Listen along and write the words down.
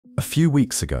few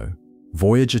weeks ago,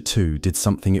 Voyager 2 did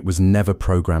something it was never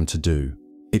programmed to do.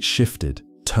 It shifted,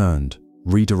 turned,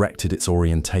 redirected its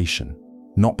orientation,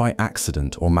 not by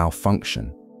accident or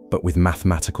malfunction, but with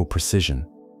mathematical precision.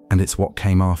 And it's what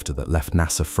came after that left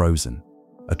NASA frozen.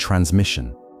 A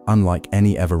transmission, unlike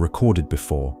any ever recorded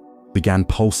before, began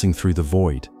pulsing through the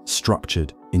void,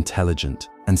 structured, intelligent,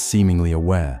 and seemingly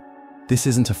aware. This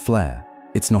isn't a flare,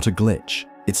 it's not a glitch,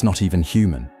 it's not even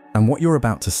human. And what you're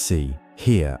about to see,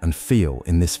 hear, and feel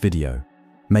in this video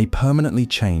may permanently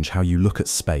change how you look at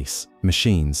space,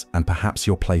 machines, and perhaps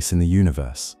your place in the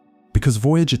universe. Because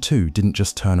Voyager 2 didn't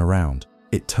just turn around,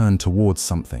 it turned towards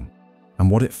something. And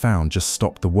what it found just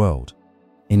stopped the world.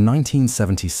 In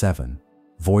 1977,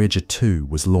 Voyager 2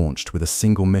 was launched with a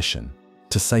single mission: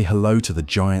 to say hello to the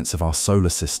giants of our solar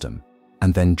system,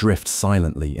 and then drift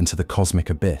silently into the cosmic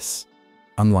abyss.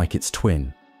 Unlike its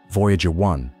twin, Voyager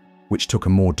 1, which took a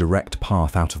more direct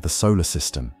path out of the solar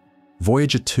system,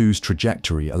 Voyager 2's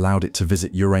trajectory allowed it to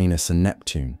visit Uranus and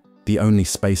Neptune, the only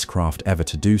spacecraft ever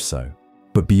to do so.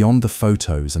 But beyond the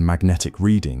photos and magnetic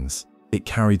readings, it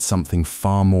carried something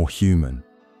far more human: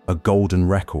 a golden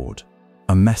record,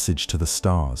 a message to the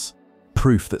stars,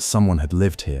 proof that someone had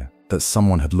lived here, that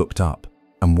someone had looked up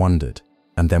and wondered,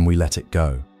 and then we let it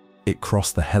go. It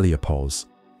crossed the heliopause,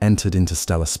 entered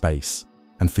interstellar space,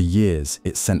 and for years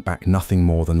it sent back nothing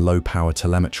more than low-power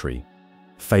telemetry,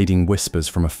 fading whispers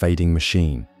from a fading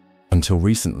machine. Until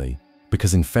recently,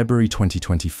 because in February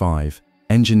 2025,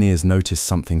 engineers noticed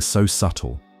something so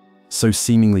subtle, so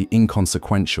seemingly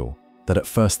inconsequential, that at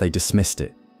first they dismissed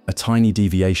it, a tiny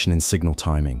deviation in signal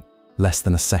timing, less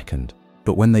than a second.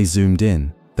 But when they zoomed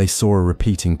in, they saw a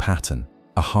repeating pattern,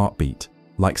 a heartbeat,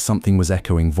 like something was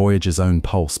echoing Voyager's own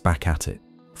pulse back at it,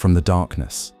 from the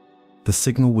darkness. The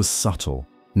signal was subtle,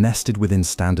 nested within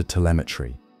standard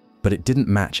telemetry, but it didn't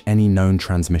match any known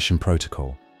transmission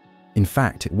protocol. In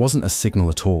fact, it wasn't a signal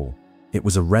at all. It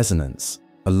was a resonance,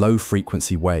 a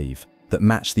low-frequency wave that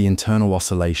matched the internal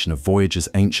oscillation of Voyager's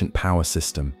ancient power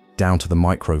system down to the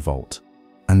microvolt.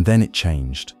 And then it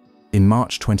changed. In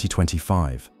March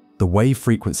 2025, the wave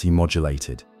frequency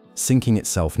modulated, syncing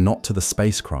itself not to the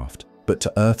spacecraft, but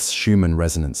to Earth's Schumann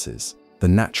resonances, the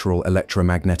natural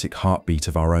electromagnetic heartbeat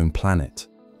of our own planet.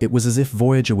 It was as if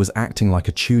Voyager was acting like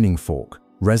a tuning fork,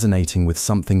 resonating with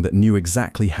something that knew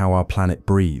exactly how our planet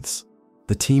breathes.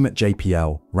 The team at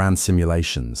JPL ran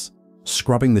simulations,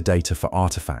 scrubbing the data for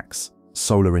artifacts,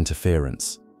 solar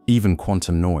interference, even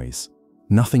quantum noise.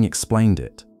 Nothing explained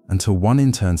it, until one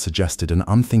intern suggested an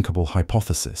unthinkable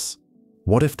hypothesis.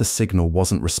 What if the signal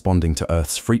wasn't responding to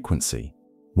Earth's frequency?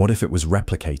 What if it was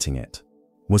replicating it?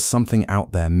 Was something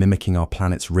out there mimicking our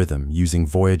planet's rhythm using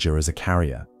Voyager as a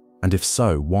carrier? And if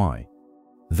so, why?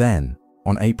 Then,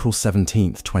 on April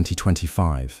 17,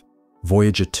 2025,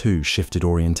 Voyager 2 shifted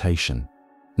orientation.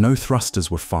 No thrusters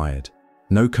were fired,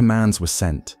 no commands were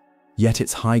sent, yet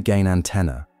its high-gain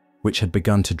antenna, which had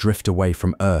begun to drift away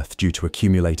from Earth due to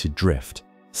accumulated drift,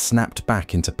 snapped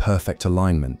back into perfect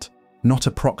alignment. Not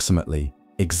approximately,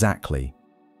 exactly.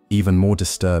 Even more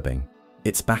disturbing,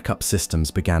 its backup systems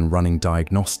began running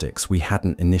diagnostics we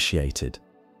hadn't initiated.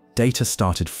 Data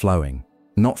started flowing,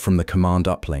 not from the command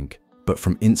uplink, but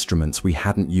from instruments we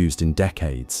hadn't used in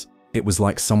decades. It was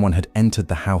like someone had entered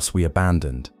the house we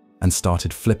abandoned and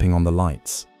started flipping on the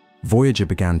lights. Voyager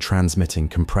began transmitting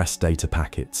compressed data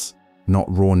packets, not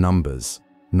raw numbers,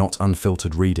 not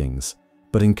unfiltered readings,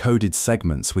 but encoded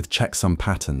segments with checksum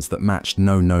patterns that matched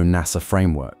no known NASA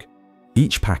framework.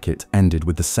 Each packet ended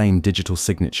with the same digital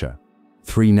signature,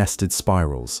 3 nested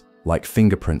spirals, like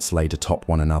fingerprints laid atop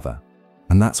one another.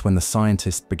 And that's when the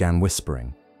scientists began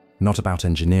whispering, not about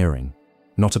engineering,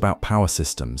 not about power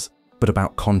systems, but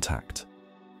about contact.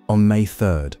 On May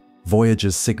 3rd,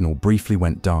 Voyager's signal briefly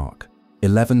went dark.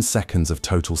 11 seconds of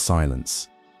total silence.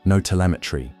 No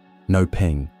telemetry, no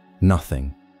ping,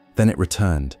 nothing. Then it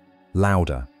returned,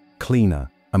 louder, cleaner,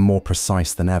 and more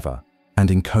precise than ever. And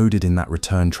encoded in that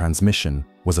return transmission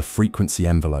was a frequency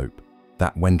envelope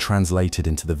that, when translated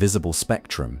into the visible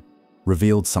spectrum,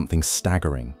 revealed something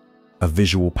staggering. A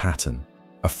visual pattern,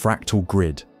 a fractal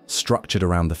grid structured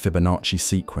around the Fibonacci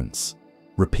sequence,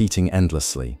 repeating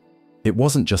endlessly. It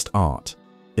wasn't just art,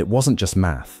 it wasn't just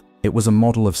math, it was a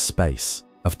model of space,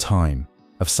 of time,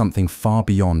 of something far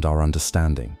beyond our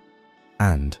understanding.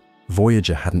 And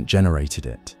Voyager hadn't generated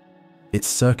it. Its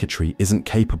circuitry isn't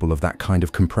capable of that kind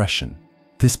of compression.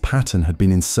 This pattern had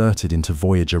been inserted into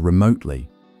Voyager remotely,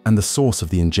 and the source of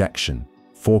the injection,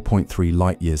 4.3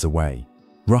 light-years away,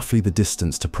 roughly the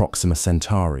distance to Proxima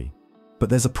Centauri. But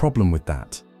there's a problem with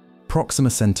that. Proxima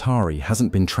Centauri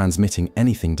hasn't been transmitting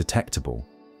anything detectable.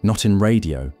 Not in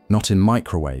radio, not in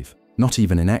microwave, not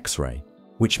even in X-ray,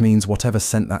 which means whatever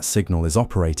sent that signal is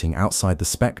operating outside the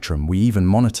spectrum we even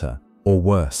monitor, or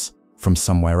worse, from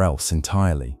somewhere else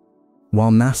entirely.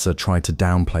 While NASA tried to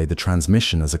downplay the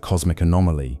transmission as a cosmic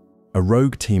anomaly, a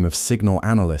rogue team of signal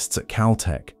analysts at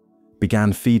Caltech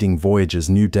began feeding Voyager's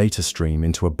new data stream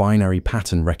into a binary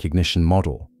pattern recognition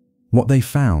model. What they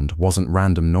found wasn't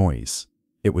random noise.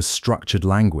 It was structured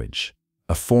language,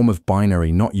 a form of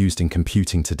binary not used in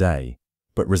computing today,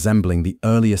 but resembling the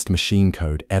earliest machine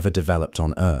code ever developed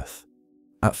on Earth.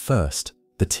 At first,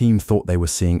 the team thought they were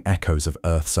seeing echoes of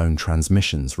Earth's own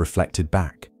transmissions reflected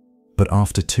back. But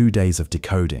after 2 days of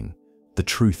decoding, the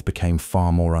truth became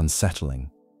far more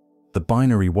unsettling. The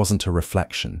binary wasn't a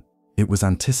reflection, it was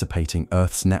anticipating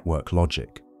Earth's network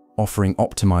logic, offering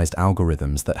optimized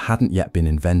algorithms that hadn't yet been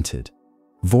invented.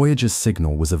 Voyager's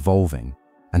signal was evolving,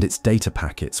 and its data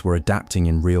packets were adapting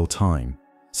in real time,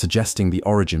 suggesting the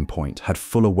origin point had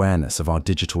full awareness of our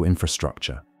digital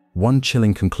infrastructure. One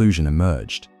chilling conclusion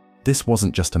emerged. This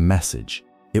wasn't just a message,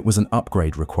 it was an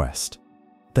upgrade request.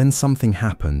 Then something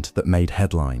happened that made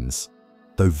headlines,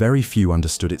 though very few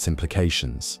understood its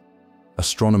implications.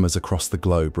 Astronomers across the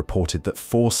globe reported that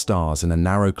 4 stars in a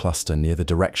narrow cluster near the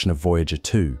direction of Voyager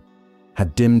 2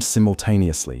 had dimmed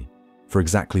simultaneously for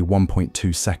exactly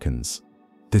 1.2 seconds.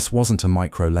 This wasn't a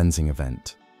micro-lensing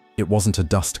event. It wasn't a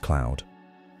dust cloud.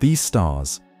 These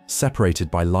stars, separated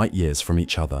by light years from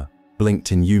each other,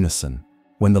 blinked in unison.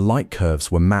 When the light curves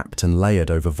were mapped and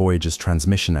layered over Voyager's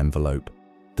transmission envelope,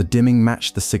 the dimming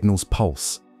matched the signal's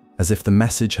pulse, as if the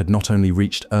message had not only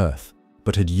reached Earth,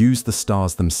 but had used the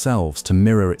stars themselves to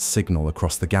mirror its signal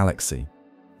across the galaxy.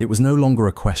 It was no longer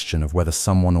a question of whether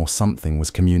someone or something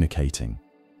was communicating.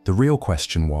 The real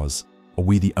question was, are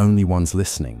we the only ones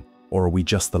listening, or are we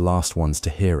just the last ones to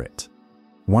hear it?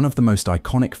 One of the most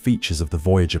iconic features of the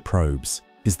Voyager probes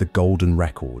is the golden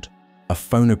record, a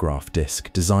phonograph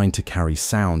disc designed to carry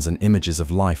sounds and images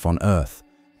of life on Earth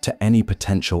to any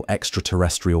potential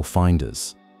extraterrestrial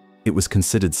finders. It was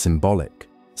considered symbolic,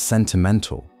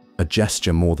 sentimental, a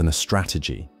gesture more than a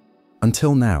strategy.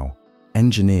 Until now,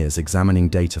 engineers examining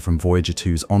data from Voyager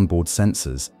 2's onboard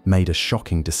sensors made a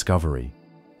shocking discovery.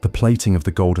 The plating of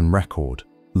the golden record,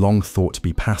 long thought to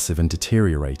be passive and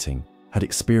deteriorating, had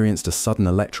experienced a sudden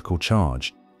electrical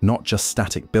charge, not just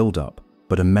static buildup,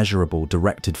 but a measurable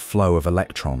directed flow of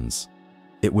electrons.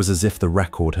 It was as if the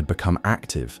record had become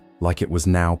active, like it was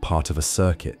now part of a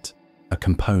circuit, a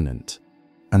component.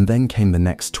 And then came the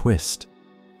next twist.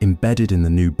 Embedded in the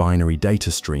new binary data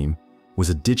stream was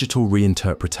a digital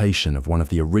reinterpretation of one of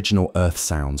the original Earth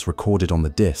sounds recorded on the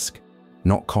disk,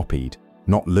 not copied,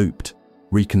 not looped,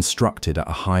 reconstructed at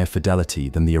a higher fidelity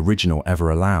than the original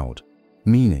ever allowed.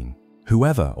 Meaning,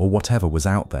 whoever or whatever was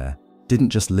out there didn't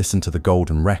just listen to the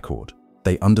golden record,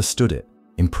 they understood it,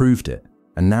 improved it,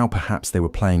 and now perhaps they were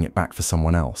playing it back for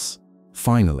someone else.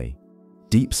 Finally,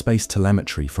 deep space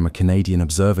telemetry from a Canadian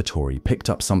observatory picked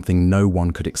up something no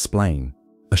one could explain.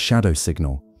 A shadow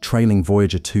signal, trailing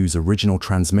Voyager 2's original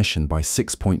transmission by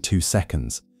 6.2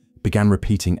 seconds, began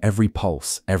repeating every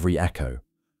pulse, every echo,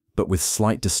 but with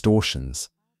slight distortions,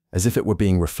 as if it were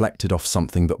being reflected off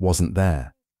something that wasn't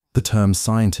there. The term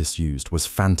scientists used was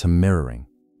phantom mirroring,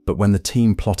 but when the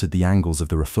team plotted the angles of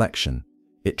the reflection,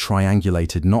 it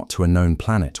triangulated not to a known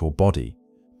planet or body,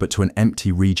 but to an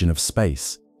empty region of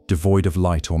space, devoid of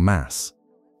light or mass.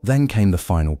 Then came the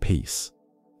final piece.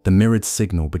 The mirrored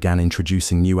signal began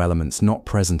introducing new elements not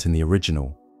present in the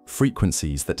original,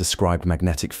 frequencies that described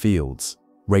magnetic fields,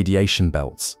 radiation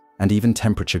belts, and even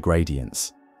temperature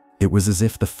gradients. It was as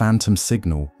if the phantom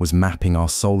signal was mapping our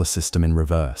solar system in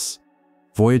reverse.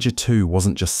 Voyager 2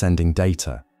 wasn't just sending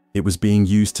data, it was being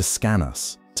used to scan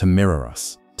us, to mirror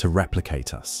us, to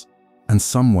replicate us. And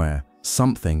somewhere,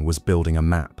 something was building a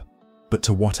map. But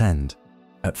to what end?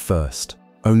 At first,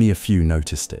 only a few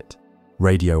noticed it.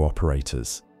 Radio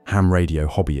operators, ham radio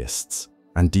hobbyists,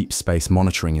 and deep space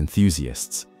monitoring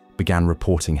enthusiasts began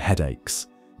reporting headaches,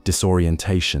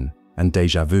 disorientation, and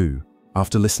déjà vu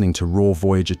after listening to raw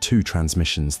Voyager 2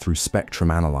 transmissions through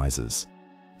spectrum analyzers.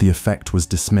 The effect was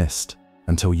dismissed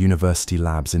until university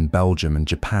labs in Belgium and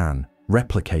Japan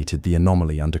replicated the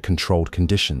anomaly under controlled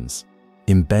conditions.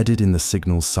 Embedded in the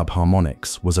signal's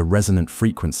subharmonics was a resonant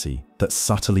frequency that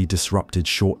subtly disrupted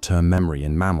short-term memory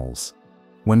in mammals.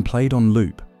 When played on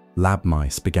loop, lab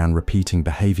mice began repeating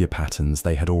behavior patterns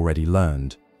they had already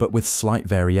learned, but with slight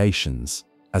variations,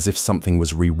 as if something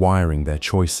was rewiring their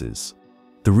choices.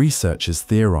 The researchers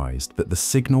theorized that the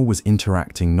signal was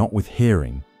interacting not with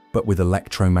hearing, but with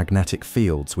electromagnetic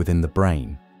fields within the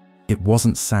brain. It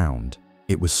wasn't sound,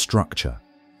 it was structure.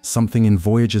 Something in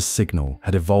Voyager's signal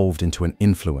had evolved into an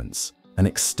influence, an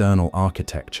external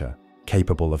architecture,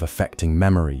 capable of affecting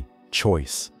memory,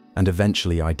 choice, and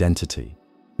eventually identity.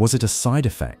 Was it a side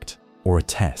effect or a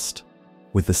test?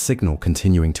 With the signal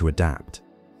continuing to adapt,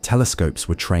 telescopes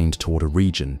were trained toward a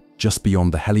region just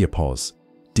beyond the heliopause,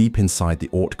 deep inside the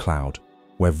Oort cloud,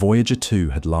 where Voyager 2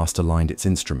 had last aligned its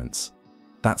instruments.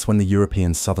 That's when the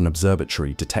European Southern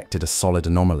Observatory detected a solid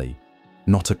anomaly,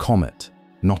 not a comet,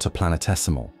 not a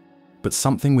planetesimal, but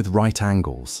something with right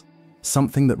angles,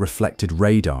 something that reflected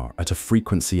radar at a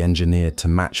frequency engineered to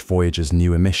match Voyager's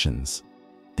new emissions.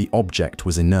 The object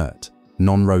was inert,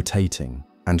 non-rotating,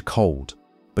 and cold,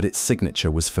 but its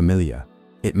signature was familiar.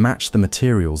 It matched the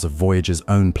materials of Voyager's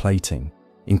own plating,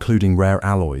 including rare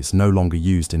alloys no longer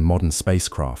used in modern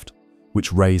spacecraft,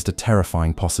 which raised a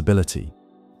terrifying possibility.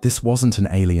 This wasn't an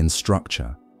alien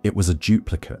structure, it was a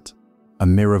duplicate, a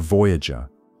mirror Voyager,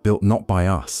 built not by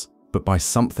us, but by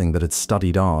something that had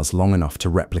studied ours long enough to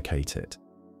replicate it.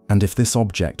 And if this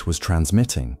object was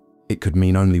transmitting, it could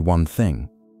mean only one thing.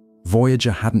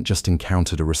 Voyager hadn't just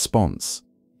encountered a response,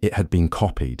 it had been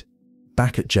copied.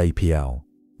 Back at JPL,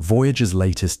 Voyager's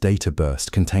latest data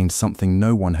burst contained something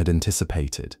no one had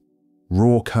anticipated.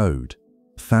 Raw code,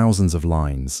 thousands of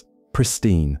lines,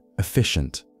 pristine,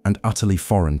 efficient, and utterly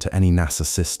foreign to any NASA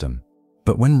system.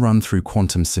 But when run through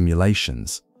quantum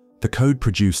simulations, the code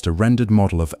produced a rendered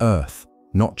model of Earth,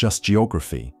 not just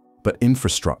geography, but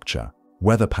infrastructure,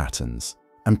 weather patterns,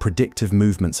 and predictive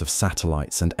movements of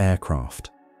satellites and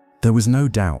aircraft. There was no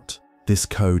doubt this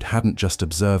code hadn't just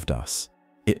observed us,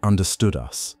 it understood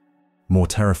us. More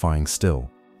terrifying still,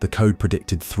 the code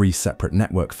predicted 3 separate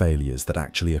network failures that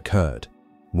actually occurred,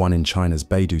 one in China's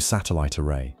Beidou satellite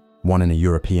array, one in a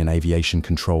European aviation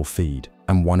control feed,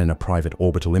 and one in a private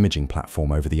orbital imaging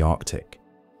platform over the Arctic.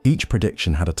 Each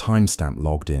prediction had a timestamp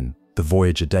logged in, the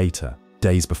Voyager data,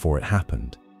 days before it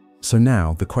happened. So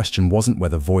now the question wasn't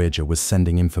whether Voyager was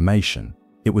sending information,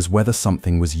 it was whether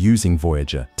something was using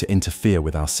Voyager to interfere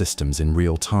with our systems in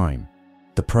real time.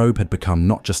 The probe had become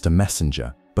not just a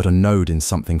messenger, but a node in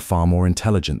something far more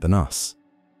intelligent than us.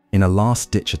 In a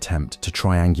last-ditch attempt to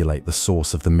triangulate the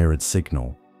source of the mirrored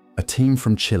signal, a team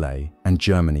from Chile and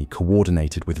Germany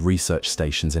coordinated with research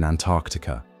stations in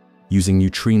Antarctica, using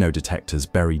neutrino detectors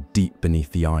buried deep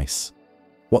beneath the ice.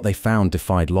 What they found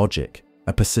defied logic,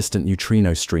 a persistent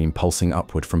neutrino stream pulsing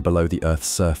upward from below the Earth's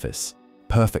surface,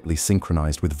 perfectly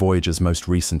synchronized with Voyager's most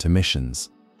recent emissions.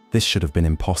 This should have been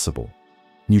impossible.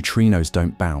 Neutrinos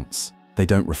don't bounce, they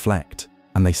don't reflect,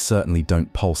 and they certainly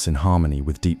don't pulse in harmony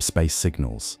with deep space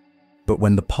signals. But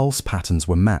when the pulse patterns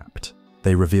were mapped,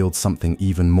 they revealed something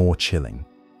even more chilling,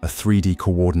 a 3D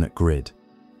coordinate grid,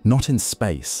 not in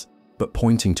space, but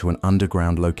pointing to an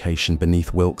underground location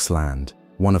beneath Wilkes Land,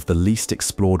 one of the least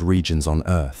explored regions on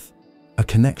Earth. A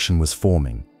connection was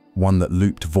forming, one that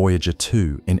looped Voyager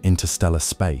 2 in interstellar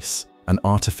space, an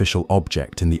artificial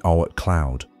object in the Oort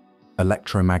cloud,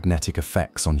 electromagnetic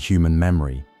effects on human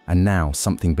memory, and now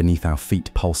something beneath our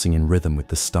feet pulsing in rhythm with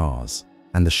the stars.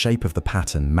 And the shape of the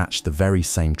pattern matched the very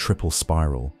same triple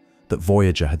spiral that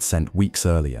Voyager had sent weeks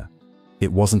earlier.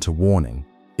 It wasn't a warning,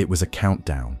 it was a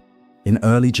countdown. In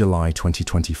early July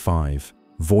 2025,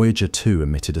 Voyager 2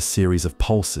 emitted a series of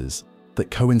pulses that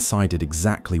coincided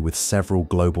exactly with several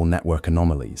global network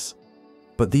anomalies.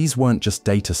 But these weren't just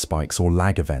data spikes or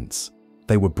lag events,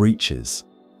 they were breaches.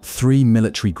 3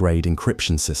 military-grade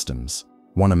encryption systems,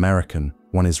 one American,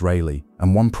 one Israeli,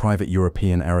 and one private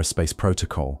European aerospace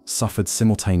protocol, suffered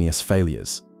simultaneous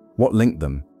failures. What linked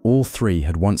them? All 3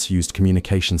 had once used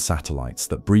communication satellites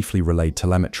that briefly relayed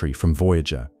telemetry from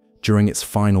Voyager during its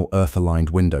final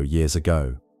Earth-aligned window years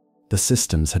ago. The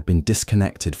systems had been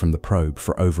disconnected from the probe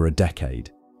for over a decade,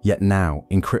 yet now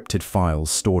encrypted files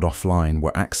stored offline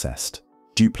were accessed,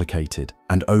 duplicated,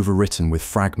 and overwritten with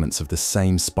fragments of the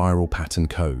same spiral pattern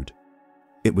code.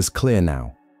 It was clear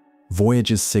now.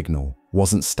 Voyager's signal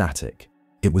wasn't static,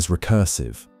 it was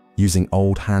recursive, using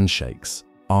old handshakes,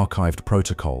 archived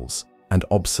protocols, and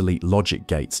obsolete logic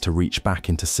gates to reach back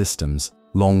into systems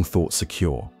long thought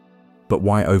secure. But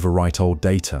why overwrite old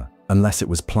data unless it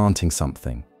was planting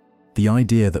something? The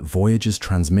idea that Voyager's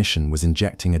transmission was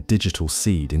injecting a digital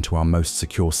seed into our most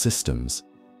secure systems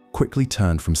quickly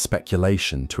turned from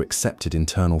speculation to accepted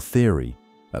internal theory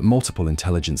at multiple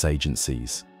intelligence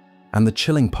agencies. And the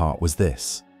chilling part was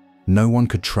this: no one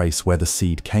could trace where the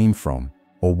seed came from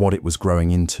or what it was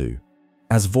growing into.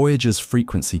 As Voyager's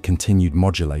frequency continued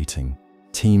modulating,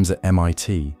 teams at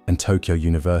MIT and Tokyo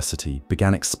University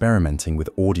began experimenting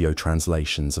with audio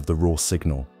translations of the raw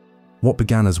signal. What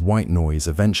began as white noise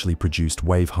eventually produced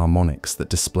wave harmonics that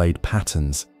displayed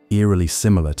patterns eerily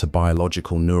similar to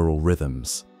biological neural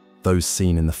rhythms, those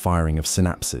seen in the firing of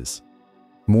synapses.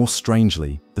 More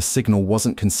strangely, the signal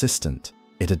wasn't consistent.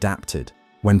 It adapted.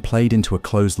 When played into a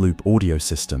closed-loop audio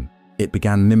system, it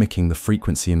began mimicking the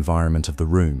frequency environment of the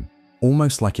room,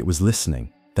 almost like it was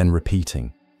listening, then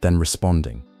repeating, then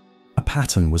responding. A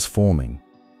pattern was forming.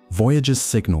 Voyager's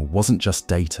signal wasn't just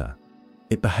data.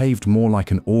 It behaved more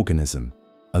like an organism,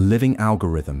 a living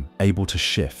algorithm able to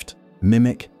shift,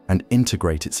 mimic, and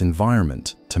integrate its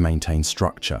environment to maintain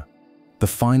structure. The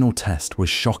final test was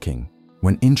shocking.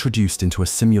 When introduced into a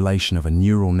simulation of a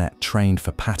neural net trained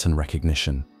for pattern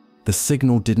recognition, the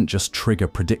signal didn't just trigger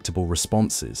predictable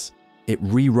responses, it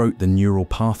rewrote the neural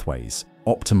pathways,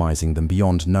 optimizing them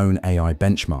beyond known AI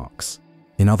benchmarks.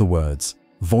 In other words,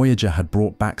 Voyager had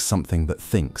brought back something that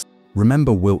thinks.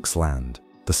 Remember Wilkes Land,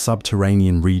 the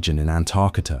subterranean region in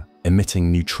Antarctica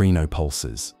emitting neutrino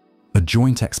pulses? A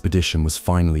joint expedition was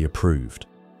finally approved.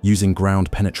 Using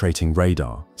ground-penetrating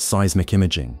radar, seismic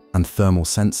imaging, and thermal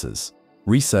sensors,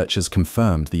 researchers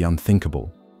confirmed the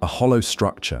unthinkable: a hollow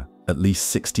structure, at least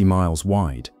 60 miles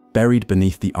wide, buried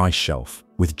beneath the ice shelf,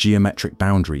 with geometric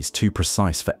boundaries too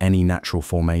precise for any natural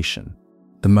formation.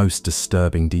 The most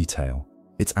disturbing detail: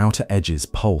 its outer edges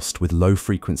pulsed with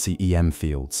low-frequency EM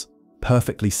fields,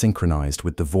 perfectly synchronized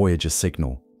with the Voyager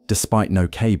signal, despite no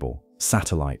cable,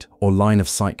 satellite, or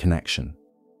line-of-sight connection.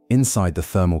 Inside the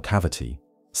thermal cavity,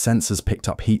 sensors picked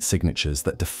up heat signatures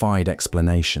that defied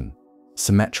explanation: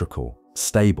 symmetrical,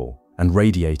 stable, and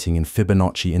radiating in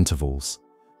Fibonacci intervals,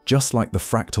 just like the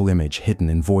fractal image hidden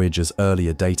in Voyager's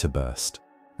earlier data burst.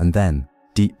 And then,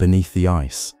 deep beneath the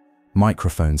ice,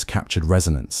 microphones captured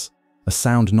resonance, a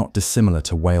sound not dissimilar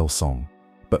to whale song,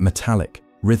 but metallic,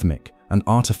 rhythmic, and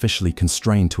artificially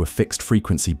constrained to a fixed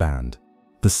frequency band,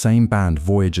 the same band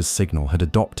Voyager's signal had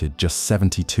adopted just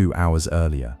 72 hours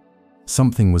earlier.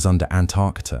 Something was under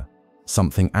Antarctica,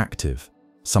 something active,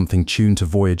 something tuned to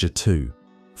Voyager 2.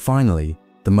 Finally,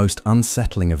 the most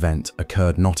unsettling event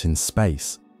occurred not in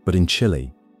space, but in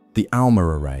Chile. The ALMA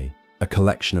array, a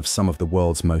collection of some of the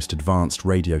world's most advanced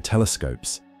radio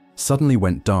telescopes, suddenly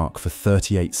went dark for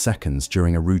 38 seconds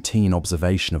during a routine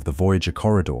observation of the Voyager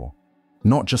corridor.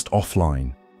 Not just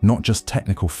offline, not just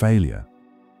technical failure.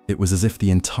 It was as if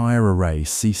the entire array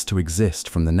ceased to exist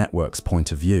from the network's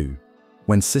point of view.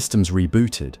 When systems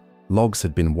rebooted, logs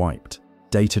had been wiped,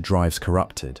 data drives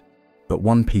corrupted, but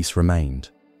one piece remained: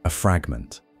 a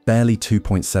fragment, barely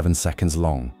 2.7 seconds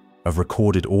long, of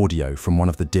recorded audio from one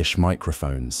of the dish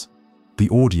microphones. The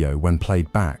audio, when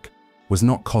played back, was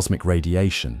not cosmic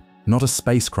radiation, not a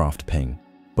spacecraft ping,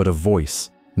 but a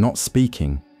voice, not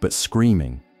speaking, but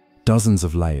screaming. Dozens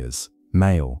of layers,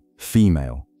 male,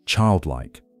 female,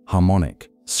 childlike, harmonic,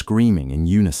 screaming in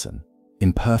unison,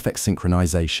 in perfect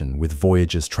synchronization with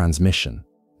Voyager's transmission.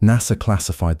 NASA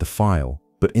classified the file,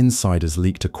 but insiders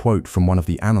leaked a quote from one of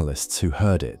the analysts who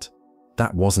heard it.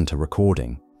 That wasn't a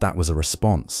recording, that was a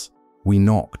response. We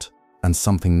knocked, and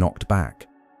something knocked back.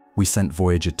 We sent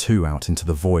Voyager 2 out into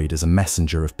the void as a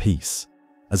messenger of peace,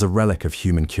 as a relic of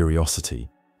human curiosity,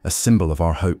 a symbol of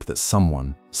our hope that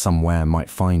someone, somewhere might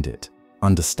find it,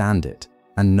 understand it,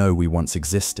 and know we once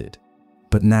existed.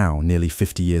 But now, nearly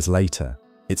 50 years later,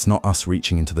 it's not us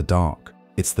reaching into the dark,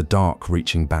 it's the dark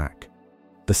reaching back.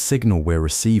 The signal we're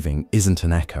receiving isn't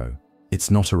an echo,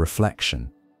 it's not a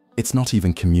reflection, it's not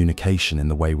even communication in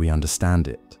the way we understand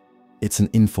it. It's an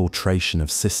infiltration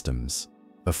of systems,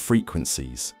 of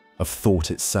frequencies, of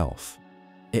thought itself.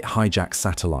 It hijacks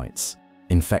satellites,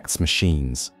 infects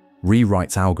machines,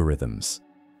 rewrites algorithms,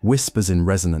 whispers in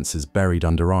resonances buried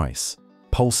under ice,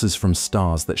 pulses from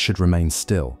stars that should remain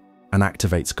still, and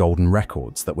activates golden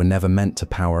records that were never meant to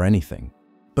power anything.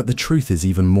 But the truth is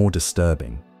even more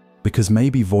disturbing, because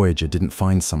maybe Voyager didn't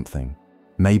find something.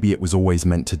 Maybe it was always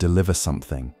meant to deliver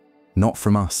something, not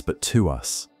from us but to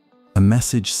us. A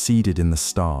message seeded in the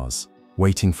stars,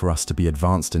 waiting for us to be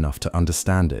advanced enough to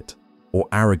understand it, or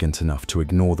arrogant enough to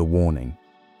ignore the warning.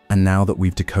 And now that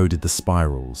we've decoded the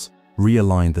spirals,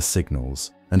 realigned the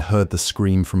signals, and heard the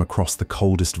scream from across the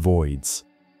coldest voids,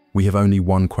 we have only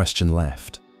one question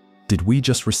left. Did we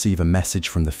just receive a message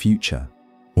from the future?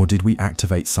 Or did we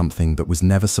activate something that was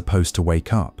never supposed to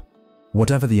wake up?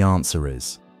 Whatever the answer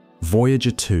is,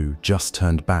 Voyager 2 just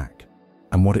turned back,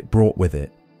 and what it brought with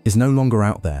it is no longer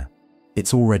out there.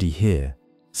 It's already here.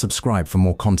 Subscribe for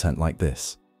more content like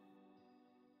this.